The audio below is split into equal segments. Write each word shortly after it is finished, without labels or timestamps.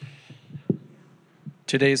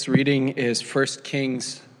Today's reading is 1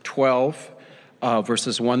 Kings 12,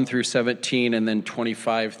 verses 1 through 17, and then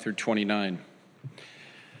 25 through 29.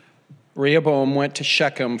 Rehoboam went to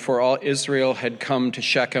Shechem, for all Israel had come to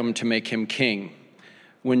Shechem to make him king.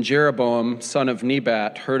 When Jeroboam, son of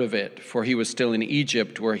Nebat, heard of it, for he was still in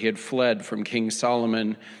Egypt, where he had fled from King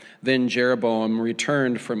Solomon, then Jeroboam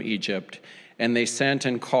returned from Egypt, and they sent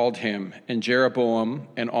and called him. And Jeroboam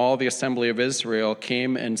and all the assembly of Israel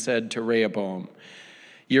came and said to Rehoboam,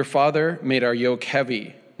 "Your father made our yoke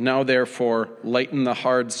heavy. Now, therefore, lighten the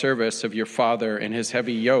hard service of your father and his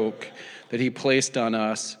heavy yoke that he placed on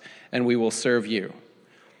us, and we will serve you."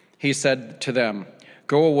 He said to them,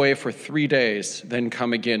 "Go away for 3 days, then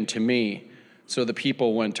come again to me." So the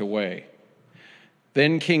people went away.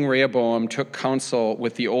 Then King Rehoboam took counsel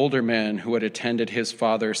with the older men who had attended his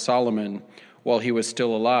father Solomon while he was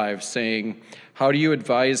still alive, saying, "How do you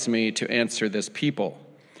advise me to answer this people?"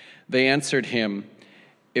 They answered him,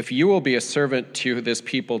 "If you will be a servant to this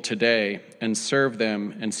people today and serve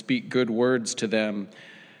them and speak good words to them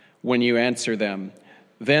when you answer them,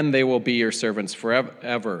 then they will be your servants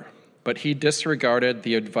forever." But he disregarded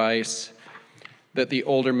the advice that the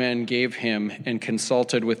older men gave him and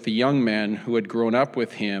consulted with the young men who had grown up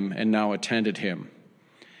with him and now attended him.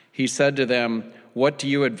 He said to them, "What do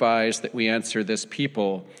you advise that we answer this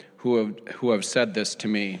people who have said this to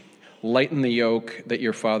me? Lighten the yoke that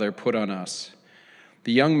your father put on us."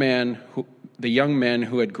 The young men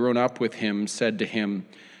who had grown up with him said to him,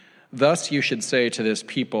 "Thus you should say to this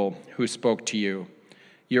people who spoke to you,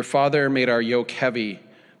 'Your father made our yoke heavy,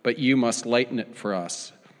 but you must lighten it for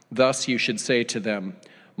us.' Thus you should say to them,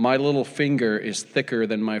 'My little finger is thicker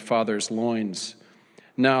than my father's loins.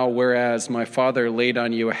 Now, whereas my father laid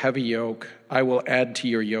on you a heavy yoke, I will add to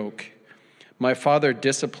your yoke. My father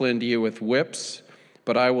disciplined you with whips,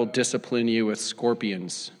 but I will discipline you with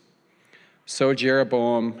scorpions." So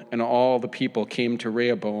Jeroboam and all the people came to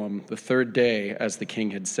Rehoboam the third day, as the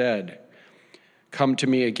king had said, "Come to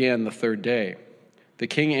me again the third day." The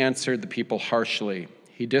king answered the people harshly.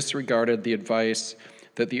 He disregarded the advice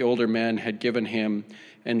that the older men had given him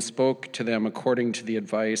and spoke to them according to the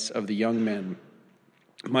advice of the young men.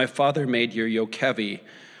 "My father made your yoke heavy,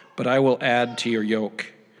 but I will add to your yoke.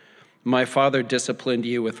 My father disciplined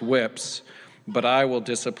you with whips, but I will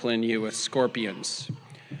discipline you with scorpions."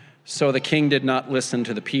 So the king did not listen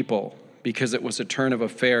to the people, because it was a turn of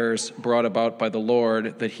affairs brought about by the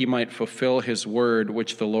Lord, that he might fulfill his word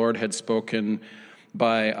which the Lord had spoken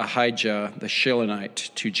by Ahijah the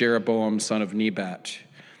Shilonite to Jeroboam son of Nebat.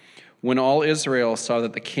 When all Israel saw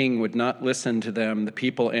that the king would not listen to them, the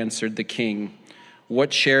people answered the king,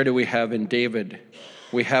 "What share do we have in David?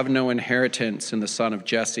 We have no inheritance in the son of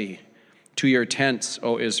Jesse. To your tents,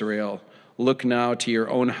 O Israel. Look now to your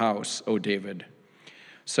own house, O David."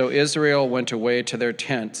 So Israel went away to their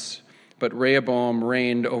tents, but Rehoboam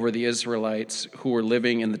reigned over the Israelites who were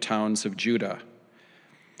living in the towns of Judah.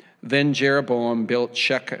 Then Jeroboam built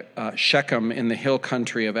Shechem in the hill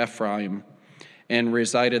country of Ephraim and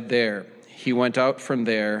resided there. He went out from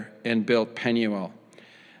there and built Penuel.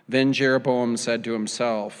 Then Jeroboam said to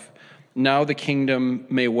himself, "Now the kingdom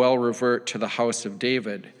may well revert to the house of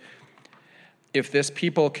David. If this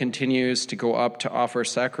people continues to go up to offer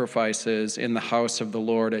sacrifices in the house of the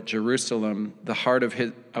Lord at Jerusalem, the heart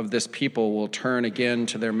of this people will turn again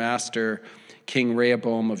to their master, King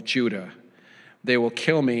Rehoboam of Judah. They will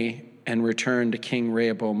kill me and return to King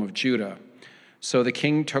Rehoboam of Judah." So the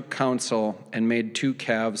king took counsel and made 2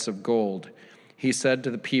 calves of gold. He said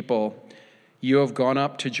to the people, "You have gone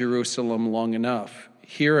up to Jerusalem long enough.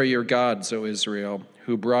 Here are your gods, O Israel,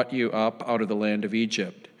 who brought you up out of the land of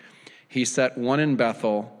Egypt." He set one in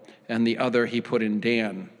Bethel, and the other he put in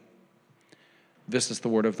Dan. This is the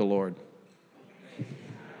word of the Lord.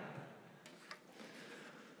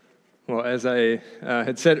 Well, as I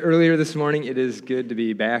had said earlier this morning, it is good to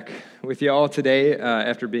be back with you all today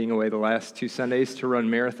after being away the last 2 Sundays to run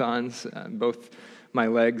marathons. Both my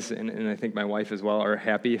legs and I think my wife as well are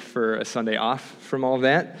happy for a Sunday off from all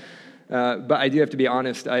that. But I do have to be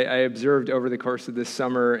honest, I observed over the course of this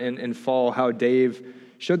summer and fall how Dave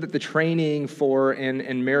showed that the training for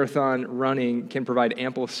and marathon running can provide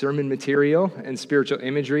ample sermon material and spiritual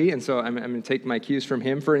imagery, and so I'm going to take my cues from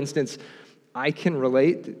him. For instance, I can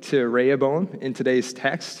relate to Rehoboam in today's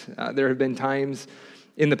text. There have been times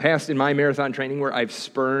in the past in my marathon training where I've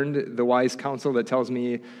spurned the wise counsel that tells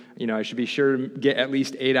me, I should be sure to get at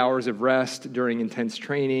least 8 hours of rest during intense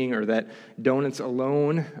training, or that donuts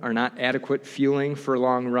alone are not adequate fueling for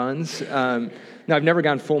long runs. Now, I've never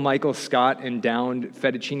gone full Michael Scott and downed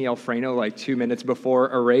fettuccine Alfredo like 2 minutes before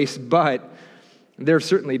a race, but There have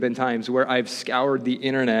certainly been times where I've scoured the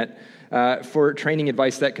internet for training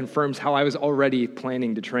advice that confirms how I was already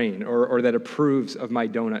planning to train or that approves of my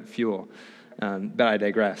donut fuel. But I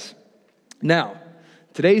digress. Now,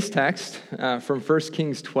 today's text from 1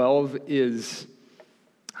 Kings 12 is,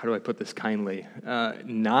 how do I put this kindly,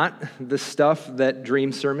 not the stuff that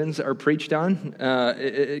dream sermons are preached on.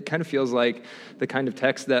 It kind of feels like the kind of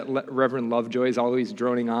text that Reverend Lovejoy is always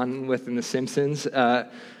droning on with in The Simpsons. And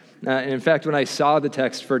in fact, when I saw the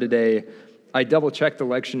text for today, I double-checked the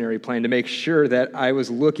lectionary plan to make sure that I was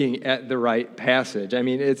looking at the right passage. I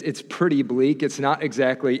mean, it's pretty bleak. It's not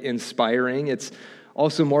exactly inspiring. It's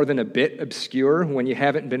also more than a bit obscure when you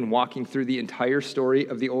haven't been walking through the entire story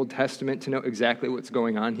of the Old Testament to know exactly what's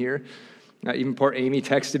going on here. Even poor Amy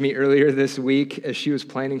texted me earlier this week as she was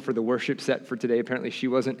planning for the worship set for today. Apparently she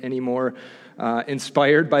wasn't any more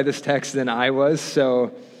inspired by this text than I was.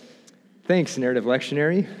 So thanks, Narrative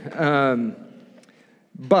Lectionary.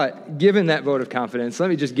 But given that vote of confidence, let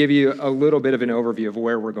me just give you a little bit of an overview of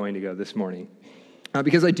where we're going to go this morning.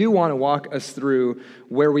 Because I do want to walk us through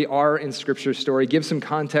where we are in Scripture's story, give some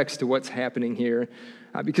context to what's happening here,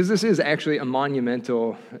 because this is actually a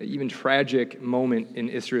monumental, even tragic moment in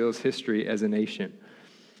Israel's history as a nation.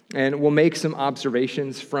 And we'll make some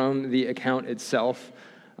observations from the account itself.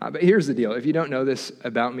 But here's the deal. If you don't know this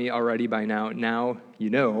about me already by now you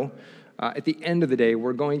know. At the end of the day,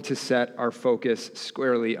 we're going to set our focus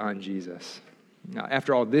squarely on Jesus. Now,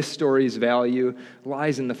 after all, this story's value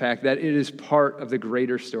lies in the fact that it is part of the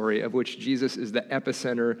greater story of which Jesus is the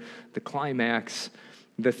epicenter, the climax,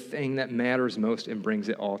 the thing that matters most and brings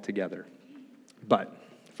it all together. But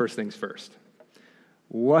first things first,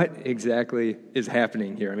 what exactly is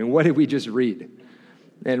happening here? I mean, what did we just read?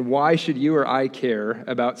 And why should you or I care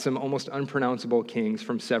about some almost unpronounceable kings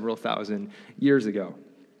from several thousand years ago?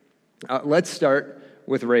 Let's start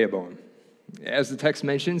with Rehoboam. As the text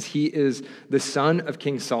mentions, he is the son of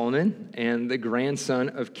King Solomon and the grandson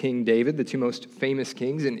of King David, the two most famous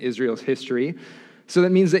kings in Israel's history. So that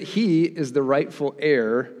means that he is the rightful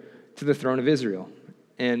heir to the throne of Israel.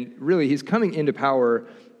 And really, he's coming into power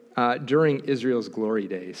during Israel's glory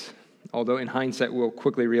days. Although in hindsight, we'll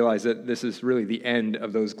quickly realize that this is really the end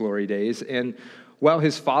of those glory days. And while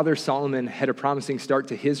his father Solomon had a promising start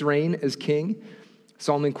to his reign as king,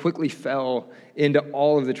 Solomon quickly fell into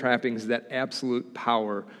all of the trappings that absolute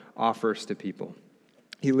power offers to people.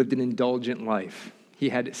 He lived an indulgent life. He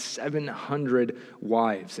had 700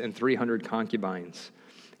 wives and 300 concubines.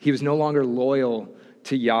 He was no longer loyal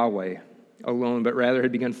to Yahweh alone, but rather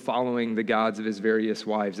had begun following the gods of his various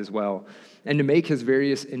wives as well. And to make his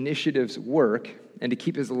various initiatives work and to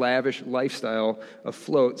keep his lavish lifestyle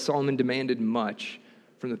afloat, Solomon demanded much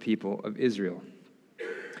from the people of Israel.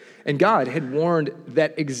 And God had warned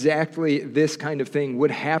that exactly this kind of thing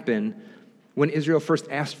would happen when Israel first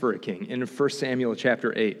asked for a king in 1 Samuel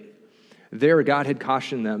chapter 8. There, God had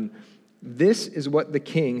cautioned them, "This is what the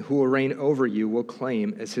king who will reign over you will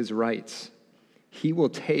claim as his rights. He will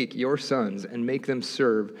take your sons and make them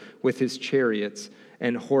serve with his chariots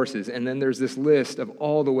and horses." And then there's this list of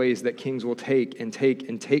all the ways that kings will take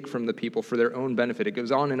from the people for their own benefit. It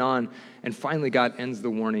goes on, and finally God ends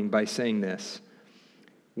the warning by saying this: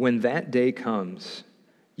 "When that day comes,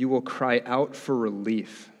 you will cry out for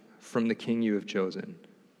relief from the king you have chosen,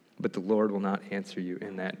 but the Lord will not answer you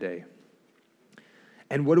in that day."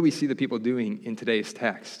 And what do we see the people doing in today's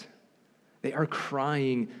text? They are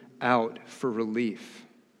crying out for relief.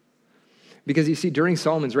 Because you see, during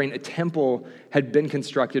Solomon's reign, a temple had been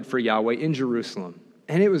constructed for Yahweh in Jerusalem.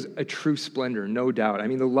 And it was a true splendor, no doubt. I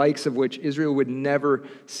mean, the likes of which Israel would never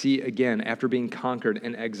see again after being conquered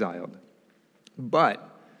and exiled. But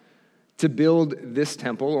to build this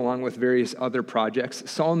temple, along with various other projects,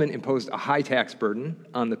 Solomon imposed a high tax burden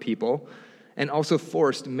on the people and also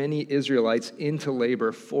forced many Israelites into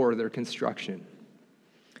labor for their construction.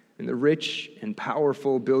 And the rich and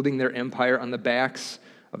powerful building their empire on the backs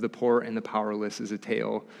of the poor and the powerless is a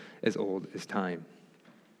tale as old as time.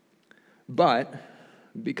 But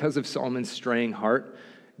because of Solomon's straying heart,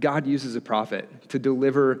 God uses a prophet to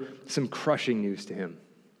deliver some crushing news to him.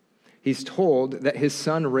 He's told that his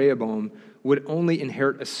son Rehoboam would only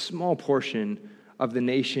inherit a small portion of the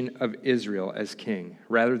nation of Israel as king,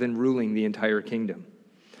 rather than ruling the entire kingdom.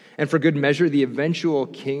 And for good measure, the eventual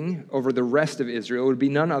king over the rest of Israel would be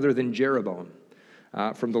none other than Jeroboam,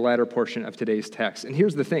 from the latter portion of today's text. And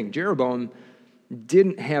here's the thing: Jeroboam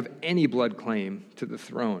didn't have any blood claim to the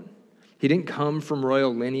throne. He didn't come from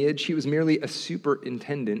royal lineage. He was merely a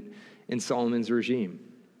superintendent in Solomon's regime.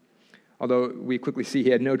 although we quickly see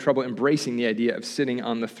he had no trouble embracing the idea of sitting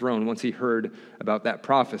on the throne once he heard about that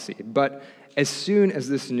prophecy. But as soon as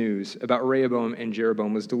this news about Rehoboam and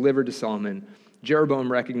Jeroboam was delivered to Solomon,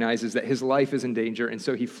 Jeroboam recognizes that his life is in danger, and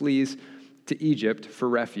so he flees to Egypt for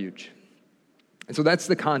refuge. And so that's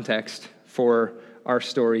the context for our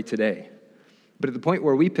story today. But at the point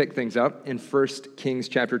where we pick things up in 1 Kings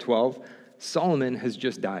chapter 12, Solomon has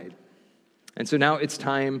just died. And so now it's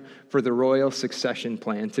time for the royal succession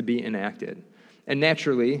plan to be enacted. And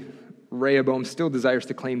naturally, Rehoboam still desires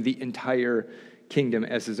to claim the entire kingdom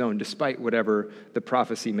as his own, despite whatever the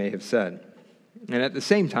prophecy may have said. And at the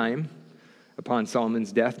same time, upon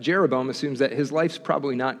Solomon's death, Jeroboam assumes that his life's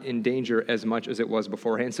probably not in danger as much as it was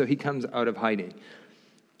beforehand, so he comes out of hiding.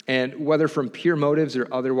 And whether from pure motives or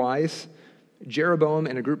otherwise, Jeroboam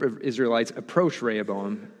and a group of Israelites approach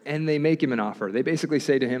Rehoboam, and they make him an offer. They basically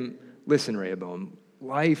say to him, "Listen, Rehoboam,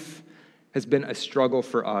 life has been a struggle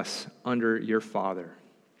for us under your father.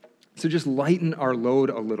 So just lighten our load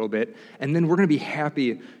a little bit, and then we're going to be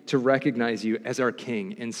happy to recognize you as our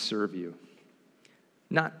king and serve you."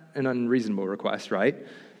 Not an unreasonable request, right?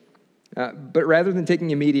 But rather than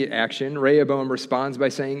taking immediate action, Rehoboam responds by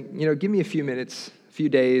saying, give me a few minutes, a few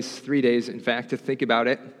days, 3 days, in fact, to think about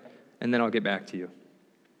it, and then I'll get back to you.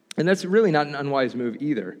 And that's really not an unwise move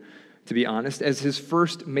either, to be honest. As his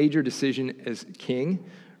first major decision as king,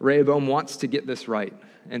 Rehoboam wants to get this right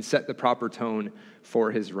and set the proper tone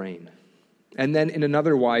for his reign. And then in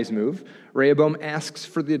another wise move, Rehoboam asks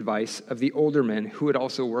for the advice of the older men who had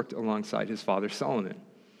also worked alongside his father Solomon.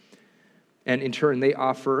 And in turn, they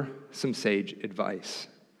offer some sage advice.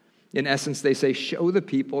 In essence, they say, show the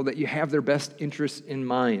people that you have their best interests in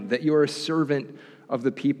mind, that you are a servant of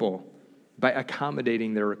the people by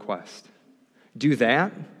accommodating their request. Do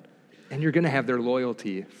that, and you're going to have their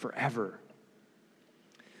loyalty forever.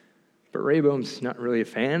 But Rehoboam's not really a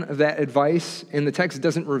fan of that advice, and the text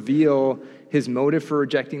doesn't reveal his motive for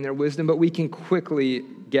rejecting their wisdom, but we can quickly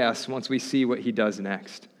guess once we see what he does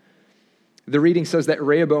next. The reading says that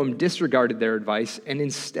Rehoboam disregarded their advice and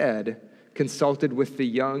instead consulted with the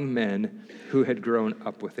young men who had grown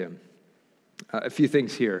up with him. A few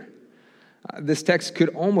things here. This text could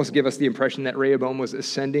almost give us the impression that Rehoboam was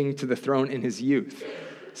ascending to the throne in his youth,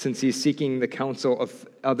 since he's seeking the counsel of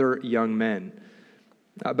other young men.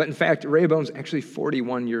 But in fact, Rehoboam's actually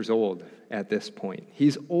 41 years old at this point.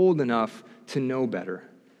 He's old enough to know better.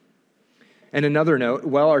 And another note,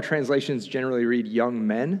 while our translations generally read young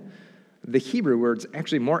men, the Hebrew word's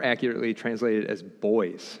actually more accurately translated as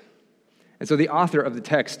boys. And so the author of the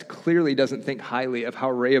text clearly doesn't think highly of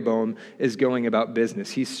how Rehoboam is going about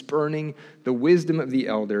business. He's spurning the wisdom of the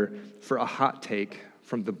elder for a hot take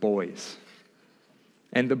from the boys.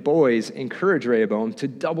 And the boys encourage Rehoboam to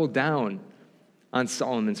double down on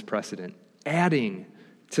Solomon's precedent, adding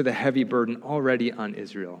to the heavy burden already on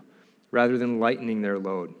Israel, rather than lightening their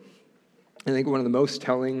load. I think one of the most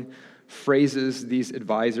telling phrases these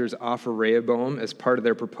advisors offer Rehoboam as part of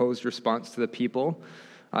their proposed response to the people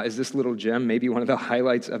is this little gem, maybe one of the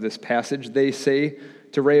highlights of this passage. They say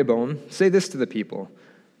to Rehoboam, say this to the people,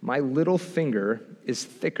 "My little finger is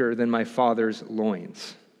thicker than my father's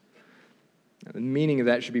loins." Now, the meaning of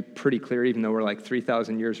that should be pretty clear, even though we're like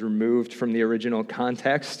 3,000 years removed from the original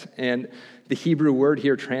context. And the Hebrew word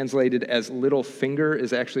here translated as little finger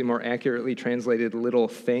is actually more accurately translated little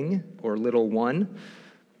thing or little one.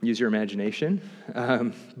 Use your imagination.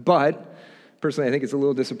 But personally, I think it's a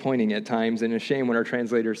little disappointing at times and a shame when our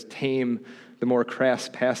translators tame the more crass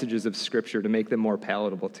passages of Scripture to make them more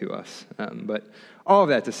palatable to us. But all of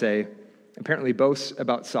that to say, apparently boasts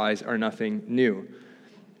about size are nothing new.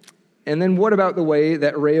 And then what about the way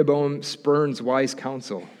that Rehoboam spurns wise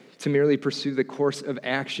counsel to merely pursue the course of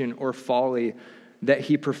action or folly that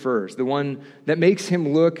he prefers, the one that makes him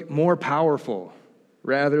look more powerful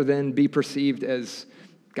rather than be perceived as,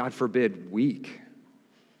 God forbid, weak?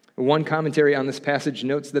 One commentary on this passage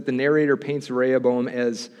notes that the narrator paints Rehoboam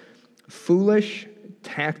as foolish,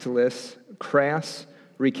 tactless, crass,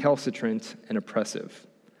 recalcitrant, and oppressive.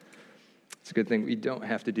 It's a good thing we don't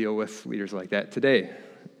have to deal with leaders like that today.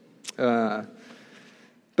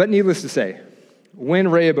 But needless to say, when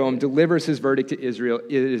Rehoboam delivers his verdict to Israel,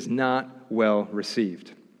 it is not well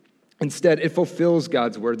received. Instead, it fulfills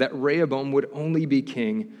God's word that Rehoboam would only be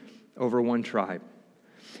king over one tribe.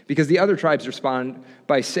 Because the other tribes respond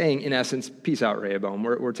by saying, in essence, peace out, Rehoboam.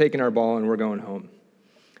 We're taking our ball and we're going home.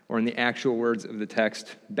 Or in the actual words of the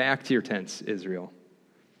text, back to your tents, Israel.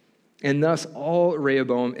 And thus, all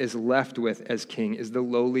Rehoboam is left with as king is the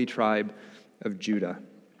lowly tribe of Judah.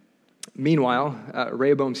 Meanwhile,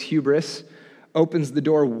 Rehoboam's hubris opens the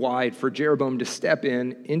door wide for Jeroboam to step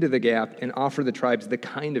into the gap and offer the tribes the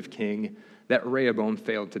kind of king that Rehoboam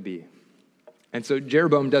failed to be. And so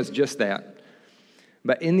Jeroboam does just that.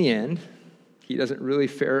 But in the end, he doesn't really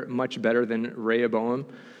fare much better than Rehoboam.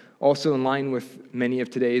 Also in line with many of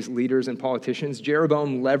today's leaders and politicians,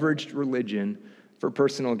 Jeroboam leveraged religion for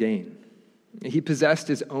personal gain. He possessed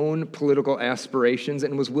his own political aspirations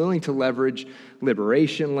and was willing to leverage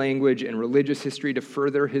liberation language and religious history to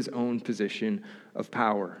further his own position of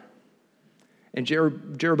power. And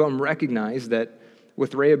Jeroboam recognized that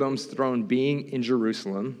with Rehoboam's throne being in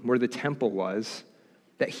Jerusalem, where the temple was,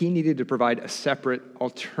 that he needed to provide a separate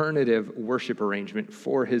alternative worship arrangement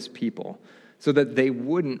for his people so that they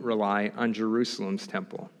wouldn't rely on Jerusalem's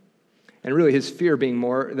temple. And really his fear being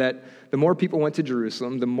more that the more people went to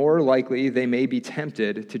Jerusalem, the more likely they may be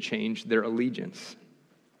tempted to change their allegiance.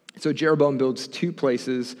 So Jeroboam builds two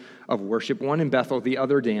places of worship, one in Bethel, the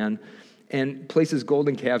other Dan, and places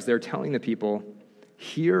golden calves there, telling the people,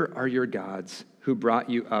 "Here are your gods who brought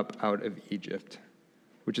you up out of Egypt,"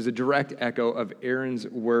 which is a direct echo of Aaron's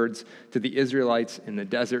words to the Israelites in the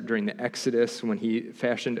desert during the Exodus when he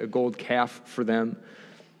fashioned a gold calf for them.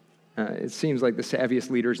 It seems like the savviest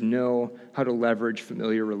leaders know how to leverage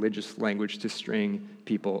familiar religious language to string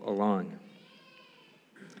people along.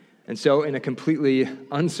 And so, in a completely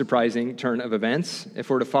unsurprising turn of events, if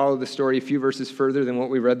we're to follow the story a few verses further than what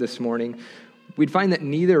we read this morning, we'd find that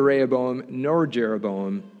neither Rehoboam nor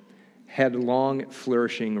Jeroboam had long,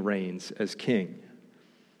 flourishing reigns as king.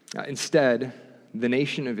 Instead, the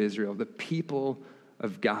nation of Israel, the people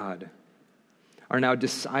of God, are now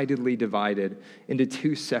decidedly divided into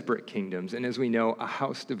two separate kingdoms. And as we know, a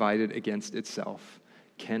house divided against itself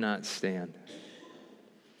cannot stand.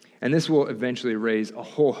 And this will eventually raise a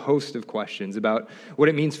whole host of questions about what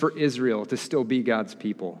it means for Israel to still be God's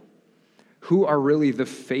people. Who are really the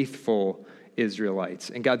faithful Israelites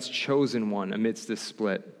and God's chosen one amidst this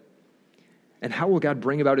split? And how will God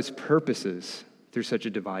bring about his purposes through such a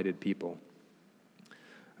divided people?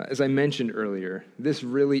 As I mentioned earlier, this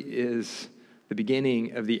really is the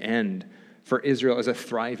beginning of the end for Israel as a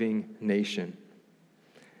thriving nation.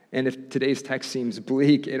 And if today's text seems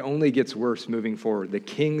bleak, it only gets worse moving forward. The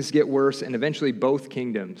kings get worse, and eventually both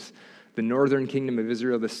kingdoms, the northern kingdom of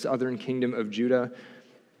Israel, the southern kingdom of Judah,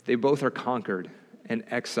 they both are conquered and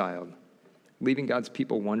exiled, leaving God's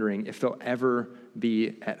people wondering if they'll ever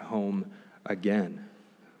be at home again,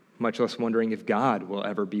 much less wondering if God will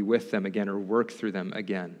ever be with them again or work through them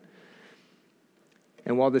again.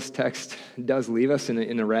 And while this text does leave us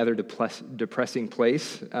in a rather depressing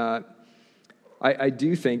place, I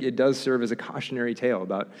do think it does serve as a cautionary tale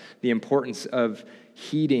about the importance of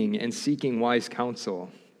heeding and seeking wise counsel,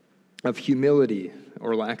 of humility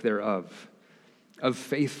or lack thereof, of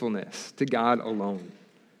faithfulness to God alone.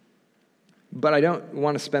 But I don't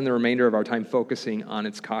want to spend the remainder of our time focusing on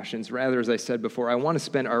its cautions. Rather, as I said before, I want to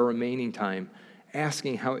spend our remaining time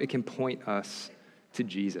asking how it can point us to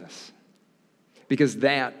Jesus. Because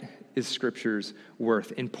that is Scripture's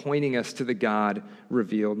worth in pointing us to the God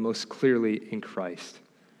revealed most clearly in Christ.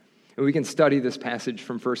 And we can study this passage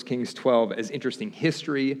from 1 Kings 12 as interesting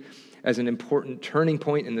history, as an important turning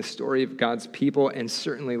point in the story of God's people, and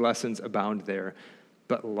certainly lessons abound there.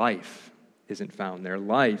 But life isn't found there.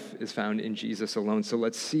 Life is found in Jesus alone. So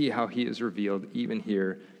let's see how he is revealed even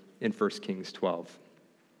here in 1 Kings 12.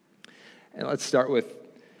 And let's start with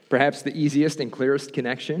perhaps the easiest and clearest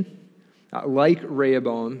connection. Like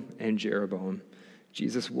Rehoboam and Jeroboam,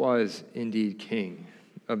 Jesus was indeed king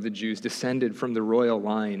of the Jews, descended from the royal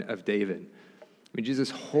line of David. I mean, Jesus'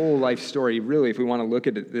 whole life story, really, if we want to look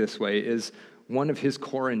at it this way, is one of his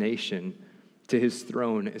coronation to his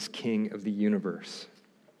throne as king of the universe.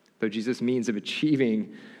 Though Jesus' means of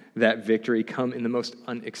achieving that victory come in the most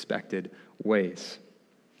unexpected ways.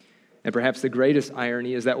 And perhaps the greatest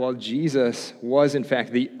irony is that while Jesus was, in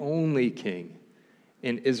fact, the only king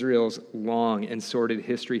in Israel's long and sordid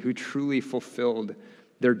history who truly fulfilled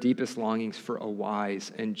their deepest longings for a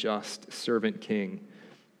wise and just servant king,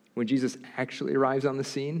 when Jesus actually arrives on the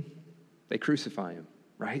scene, they crucify him,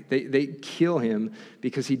 right? They kill him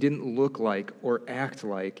because he didn't look like or act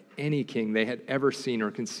like any king they had ever seen or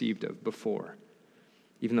conceived of before,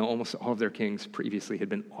 even though almost all of their kings previously had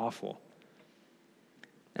been awful.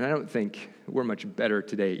 And I don't think we're much better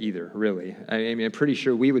today either, really. I mean, I'm pretty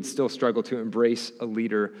sure we would still struggle to embrace a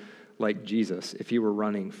leader like Jesus if he were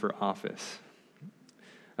running for office.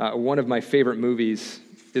 One of my favorite movies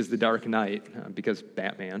is The Dark Knight, because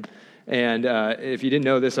Batman. And if you didn't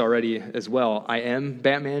know this already as well, I am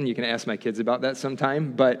Batman. You can ask my kids about that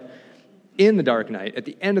sometime. But in The Dark Knight, at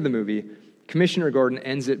the end of the movie, Commissioner Gordon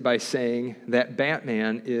ends it by saying that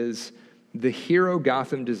Batman is The hero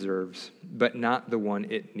Gotham deserves, but not the one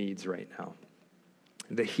it needs right now.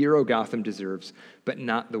 The hero Gotham deserves, but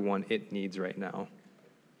not the one it needs right now.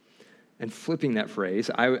 And flipping that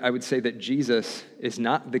phrase, I would say that Jesus is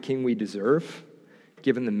not the king we deserve,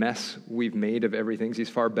 given the mess we've made of everything. He's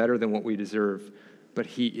far better than what we deserve, but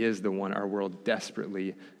he is the one our world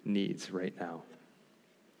desperately needs right now.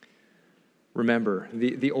 Remember,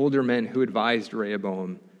 the older men who advised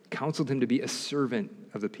Rehoboam counseled him to be a servant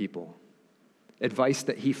of the people, advice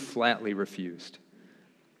that he flatly refused.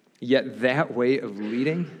 Yet that way of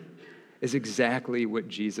leading is exactly what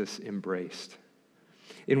Jesus embraced.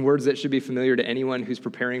 In words that should be familiar to anyone who's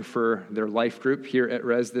preparing for their life group here at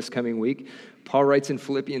Res this coming week, Paul writes in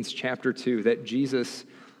Philippians chapter 2 that Jesus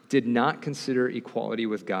did not consider equality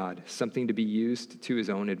with God something to be used to his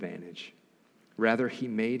own advantage. Rather, he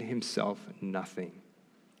made himself nothing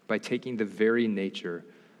by taking the very nature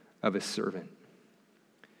of a servant.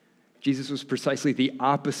 Jesus was precisely the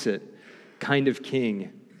opposite kind of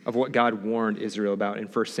king of what God warned Israel about in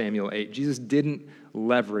 1 Samuel 8. Jesus didn't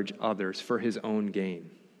leverage others for his own gain.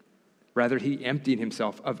 Rather, he emptied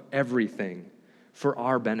himself of everything for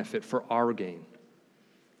our benefit, for our gain.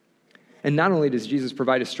 And not only does Jesus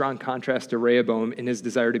provide a strong contrast to Rehoboam in his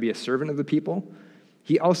desire to be a servant of the people,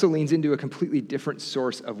 he also leans into a completely different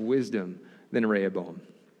source of wisdom than Rehoboam.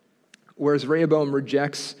 Whereas Rehoboam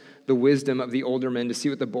rejects the wisdom of the older men to see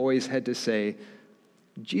what the boys had to say,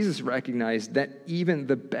 Jesus recognized that even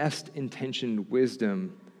the best intentioned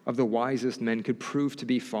wisdom of the wisest men could prove to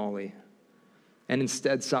be folly, and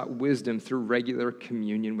instead sought wisdom through regular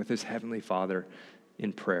communion with his heavenly Father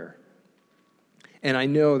in prayer. And I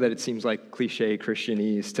know that it seems like cliche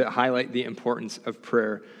Christianese to highlight the importance of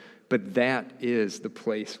prayer, but that is the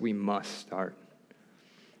place we must start.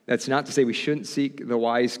 That's not to say we shouldn't seek the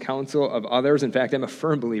wise counsel of others. In fact, I'm a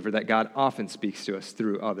firm believer that God often speaks to us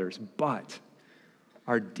through others, but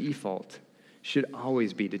our default should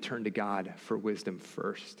always be to turn to God for wisdom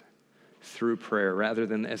first, through prayer, rather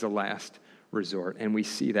than as a last resort. And we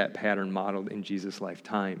see that pattern modeled in Jesus' life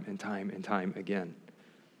time and time and time again.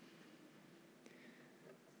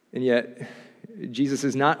 And yet, Jesus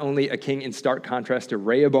is not only a king in stark contrast to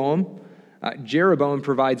Rehoboam, Jeroboam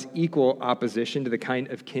provides equal opposition to the kind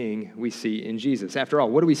of king we see in Jesus. After all,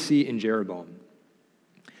 what do we see in Jeroboam?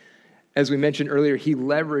 As we mentioned earlier, he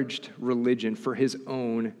leveraged religion for his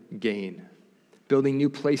own gain, building new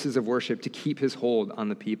places of worship to keep his hold on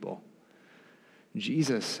the people.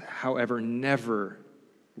 Jesus, however, never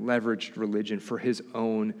leveraged religion for his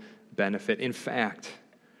own benefit. In fact,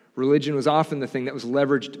 religion was often the thing that was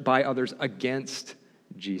leveraged by others against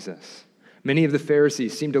Jesus. Many of the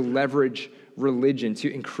Pharisees seemed to leverage religion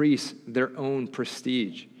to increase their own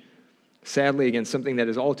prestige. Sadly, again, something that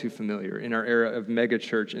is all too familiar in our era of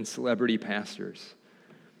megachurch and celebrity pastors.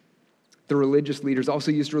 The religious leaders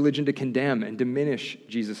also used religion to condemn and diminish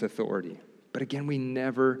Jesus' authority. But again, we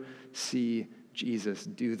never see Jesus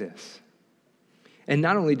do this. And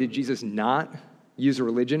not only did Jesus not use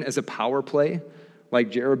religion as a power play, like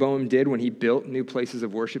Jeroboam did when he built new places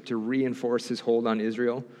of worship to reinforce his hold on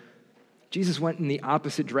Israel, Jesus went in the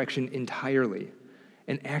opposite direction entirely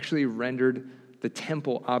and actually rendered the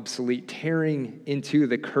temple obsolete, tearing into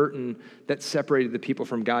the curtain that separated the people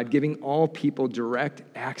from God, giving all people direct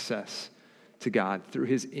access to God through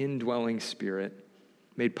his indwelling Spirit,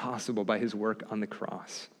 made possible by his work on the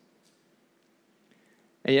cross.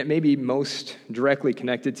 And yet maybe most directly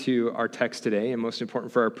connected to our text today and most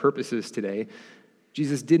important for our purposes today,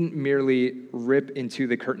 Jesus didn't merely rip into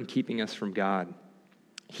the curtain keeping us from God.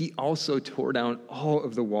 He also tore down all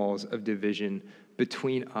of the walls of division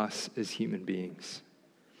between us as human beings,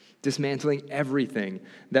 dismantling everything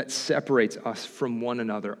that separates us from one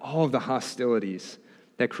another, all of the hostilities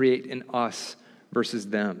that create an us versus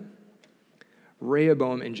them.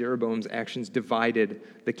 Rehoboam and Jeroboam's actions divided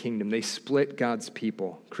the kingdom. They split God's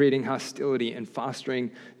people, creating hostility and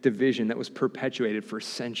fostering division that was perpetuated for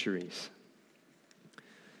centuries.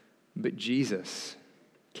 But Jesus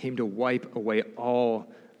came to wipe away all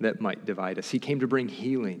that might divide us. He came to bring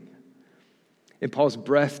healing. In Paul's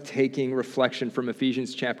breathtaking reflection from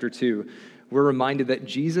Ephesians chapter 2, we're reminded that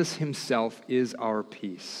Jesus himself is our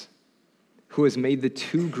peace, who has made the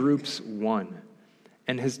two groups one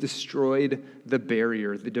and has destroyed the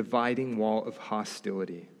barrier, the dividing wall of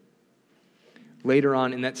hostility. Later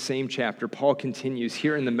on in that same chapter, Paul continues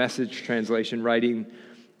here in the Message translation, writing,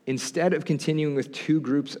 "Instead of continuing with two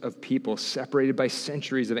groups of people separated by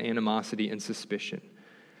centuries of animosity and suspicion,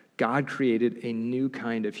 God created a new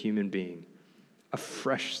kind of human being, a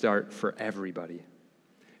fresh start for everybody.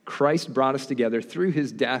 Christ brought us together through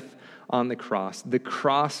his death on the cross. The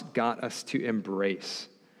cross got us to embrace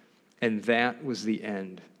And that was the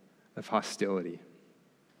end of hostility.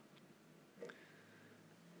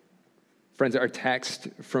 Friends, our text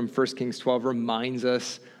from 1 Kings 12 reminds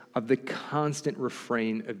us of the constant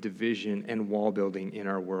refrain of division and wall building in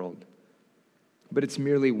our world. But it's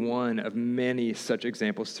merely one of many such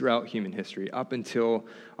examples throughout human history, up until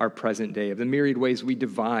our present day, of the myriad ways we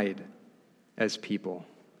divide as people,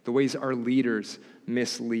 the ways our leaders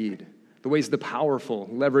mislead, the ways the powerful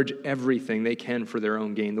leverage everything they can for their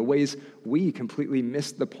own gain, the ways we completely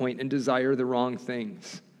miss the point and desire the wrong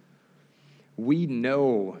things. We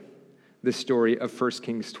know the story of 1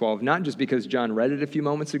 Kings 12, not just because John read it a few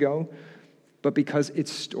moments ago, but because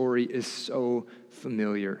its story is so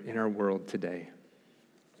familiar in our world today.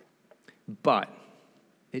 But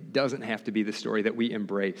it doesn't have to be the story that we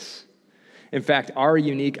embrace. In fact, our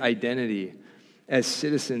unique identity as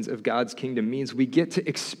citizens of God's kingdom means we get to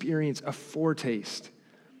experience a foretaste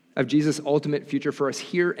of Jesus' ultimate future for us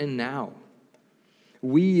here and now.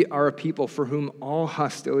 We are a people for whom all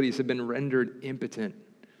hostilities have been rendered impotent,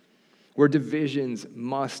 where divisions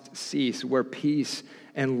must cease, where peace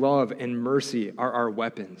and love and mercy are our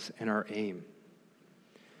weapons and our aim.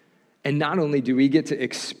 And not only do we get to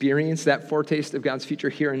experience that foretaste of God's future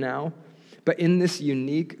here and now, but in this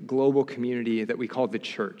unique global community that we call the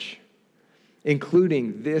church,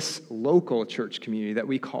 including this local church community that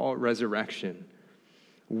we call Resurrection,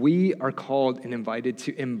 we are called and invited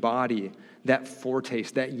to embody that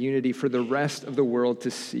foretaste, that unity for the rest of the world to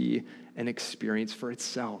see and experience for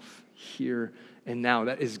itself here and now.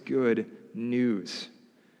 That is good news.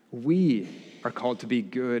 We are called to be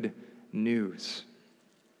good news.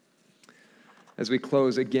 As we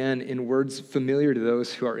close, again, in words familiar to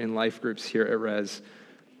those who are in life groups here at Res,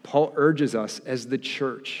 Paul urges us as the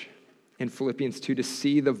church in Philippians 2 to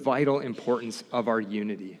see the vital importance of our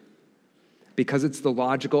unity, because it's the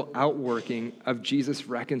logical outworking of Jesus'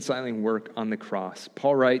 reconciling work on the cross.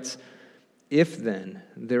 Paul writes, "If then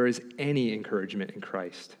there is any encouragement in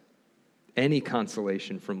Christ, any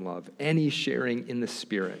consolation from love, any sharing in the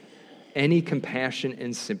Spirit, any compassion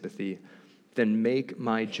and sympathy, then make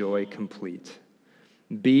my joy complete.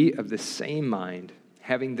 Be of the same mind,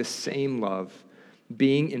 having the same love,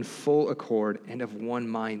 being in full accord and of one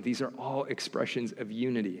mind." These are all expressions of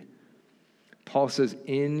unity. Paul says,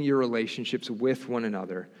 in your relationships with one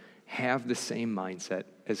another, have the same mindset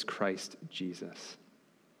as Christ Jesus.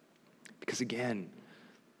 Because again,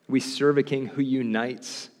 we serve a king who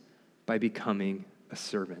unites by becoming a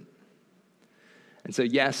servant. And so,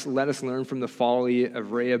 yes, let us learn from the folly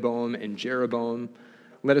of Rehoboam and Jeroboam.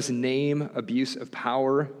 Let us name abuse of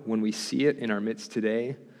power when we see it in our midst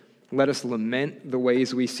today. Let us lament the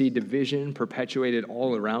ways we see division perpetuated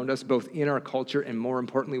all around us, both in our culture and, more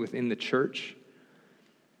importantly, within the church.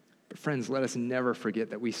 But friends, let us never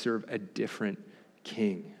forget that we serve a different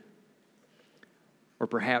king. Or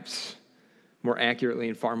perhaps, more accurately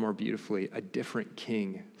and far more beautifully, a different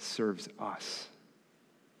king serves us.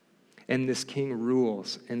 And this king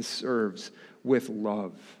rules and serves with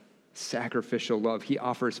love, sacrificial love. He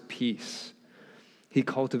offers peace. He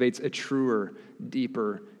cultivates a truer,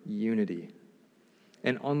 deeper unity.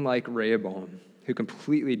 And unlike Rehoboam, who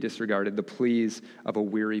completely disregarded the pleas of a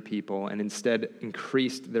weary people and instead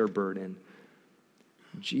increased their burden,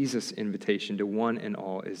 Jesus' invitation to one and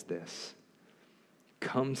all is this: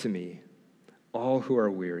 come to me, all who are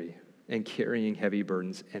weary and carrying heavy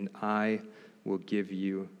burdens, and I will give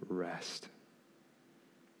you rest.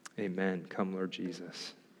 Amen. Come, Lord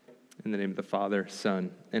Jesus. In the name of the Father,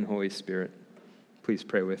 Son, and Holy Spirit, please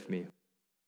pray with me.